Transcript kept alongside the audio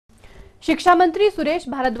शिक्षा मंत्री सुरेश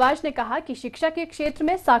भारद्वाज ने कहा कि शिक्षा के क्षेत्र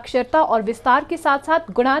में साक्षरता और विस्तार के साथ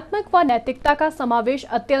साथ गुणात्मक व नैतिकता का समावेश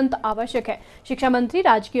अत्यंत आवश्यक है। शिक्षा मंत्री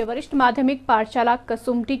राजकीय वरिष्ठ माध्यमिक पाठशाला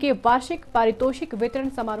कसुमटी के वार्षिक पारितोषिक वितरण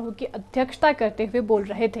समारोह की अध्यक्षता करते हुए बोल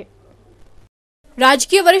रहे थे।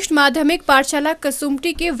 राजकीय वरिष्ठ माध्यमिक पाठशाला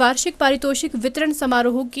कसुमटी के वार्षिक पारितोषिक वितरण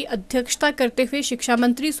समारोह की अध्यक्षता करते हुए शिक्षा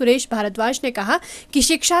मंत्री सुरेश भारद्वाज ने कहा कि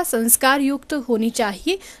शिक्षा संस्कार युक्त होनी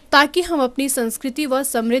चाहिए ताकि हम अपनी संस्कृति व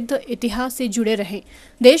समृद्ध इतिहास से जुड़े रहें।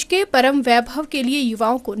 देश के परम वैभव के लिए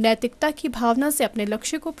युवाओं को नैतिकता की भावना से अपने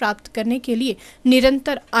लक्ष्य को प्राप्त करने के लिए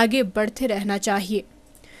निरंतर आगे बढ़ते रहना चाहिए।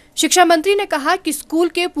 शिक्षा मंत्री ने कहा कि स्कूल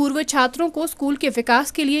के पूर्व छात्रों को स्कूल के विकास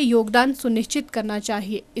के लिए योगदान सुनिश्चित करना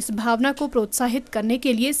चाहिए। इस भावना को प्रोत्साहित करने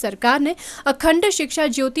के लिए सरकार ने अखंड शिक्षा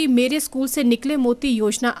ज्योति मेरे स्कूल से निकले मोती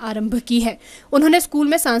योजना आरंभ की है। उन्होंने स्कूल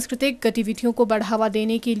में सांस्कृतिक गतिविधियों को बढ़ावा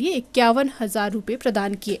देने के लिए 51,000 रुपए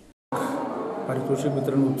प्रदान किए। पारितोषिक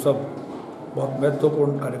वितरण उत्सव बहुत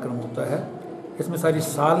महत्वपूर्ण कार्यक्रम होता है। इसमें सारी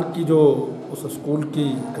साल की जो उस स्कूल की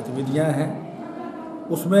गतिविधियाँ हैं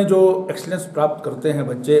उसमें जो एक्सीलेंस प्राप्त करते हैं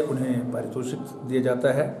बच्चे, उन्हें पारितोषिक दिया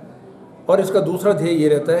जाता है। और इसका दूसरा ध्येय ये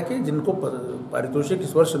रहता है कि जिनको पारितोषिक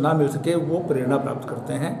इस वर्ष ना मिल सके वो प्रेरणा प्राप्त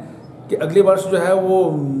करते हैं कि अगले वर्ष जो है वो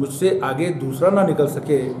मुझसे आगे दूसरा ना निकल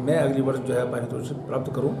सके, मैं अगले वर्ष जो है पारितोषिक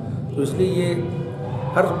प्राप्त करूं। तो इसलिए ये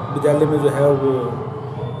हर विद्यालय में जो है वो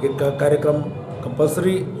एक कार्यक्रम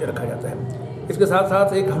कंपल्सरी रखा जाता है। इसके साथ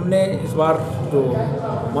साथ एक हमने इस बार जो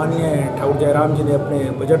माननीय ठाकुर जयराम जी ने अपने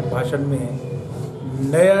बजट भाषण में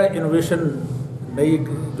नया इनोवेशन, नई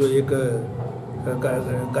जो एक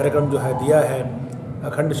कार्यक्रम जो है दिया है,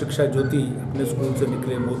 अखंड शिक्षा ज्योति अपने स्कूल से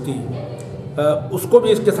निकले मोती, उसको भी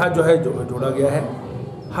इसके साथ जो है जोड़ा गया है।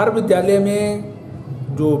 हर विद्यालय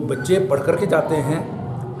में जो बच्चे पढ़ कर के जाते हैं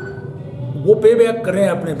वो पे बैक करें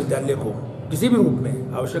अपने विद्यालय को किसी भी रूप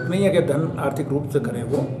में। आवश्यक नहीं है कि धन आर्थिक रूप से करें,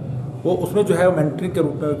 वो उसमें जो है मेंटरिंग के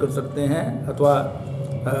रूप में कर सकते हैं, अथवा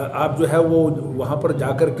आप जो है वो वहाँ पर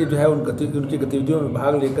जाकर के जो है उनकी गतिविधियों में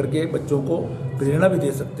भाग लेकर के बच्चों को प्रेरणा भी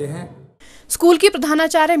दे सकते हैं। स्कूल की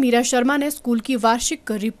प्रधानाचार्य मीरा शर्मा ने स्कूल की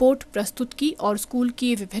वार्षिक रिपोर्ट प्रस्तुत की और स्कूल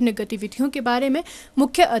की विभिन्न गतिविधियों के बारे में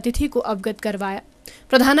मुख्य अतिथि को अवगत करवाया।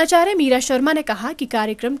 प्रधानाचार्य मीरा शर्मा ने कहा कि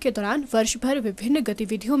कार्यक्रम के दौरान वर्ष भर विभिन्न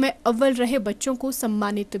गतिविधियों में अव्वल रहे बच्चों को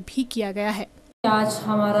सम्मानित भी किया गया है। आज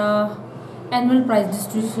हमारा एनुअल प्राइज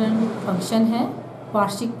डिस्ट्रीब्यूशन फंक्शन है,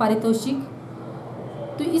 वार्षिक पारितोषिक।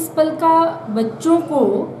 तो इस पल का बच्चों को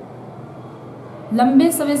लंबे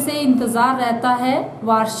समय से इंतज़ार रहता है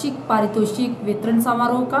वार्षिक पारितोषिक वितरण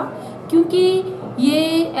समारोह का, क्योंकि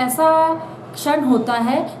ये ऐसा क्षण होता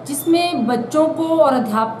है जिसमें बच्चों को और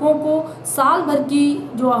अध्यापकों को साल भर की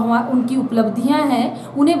जो उनकी उपलब्धियां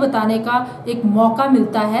हैं उन्हें बताने का एक मौका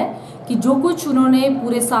मिलता है कि जो कुछ उन्होंने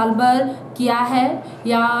पूरे साल भर किया है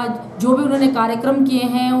या जो भी उन्होंने कार्यक्रम किए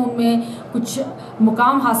हैं उनमें कुछ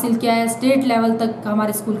मुकाम हासिल किया है, स्टेट लेवल तक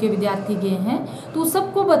हमारे स्कूल के विद्यार्थी गए हैं, तो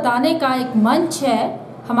सबको बताने का एक मंच है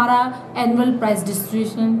हमारा एनुअल प्राइज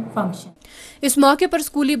डिस्ट्रीब्यूशन फंक्शन। इस मौके पर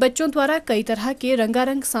स्कूली बच्चों द्वारा कई तरह के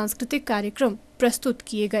रंगारंग सांस्कृतिक कार्यक्रम प्रस्तुत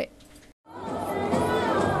किए गए।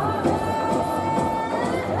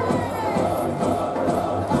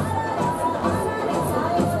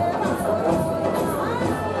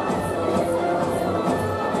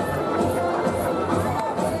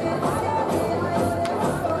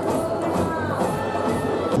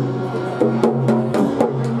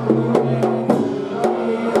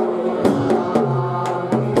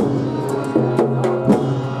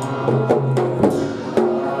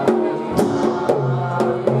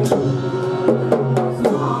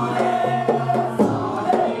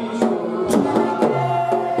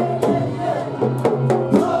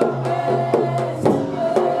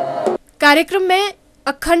 कार्यक्रम में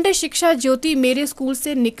अखंड शिक्षा ज्योति मेरे स्कूल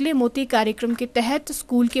से निकले मोती कार्यक्रम के तहत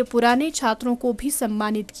स्कूल के पुराने छात्रों को भी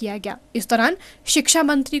सम्मानित किया गया। इस दौरान शिक्षा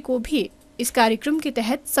मंत्री को भी इस कार्यक्रम के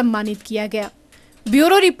तहत सम्मानित किया गया।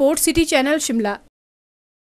 Bureau report, city channel, Shimla.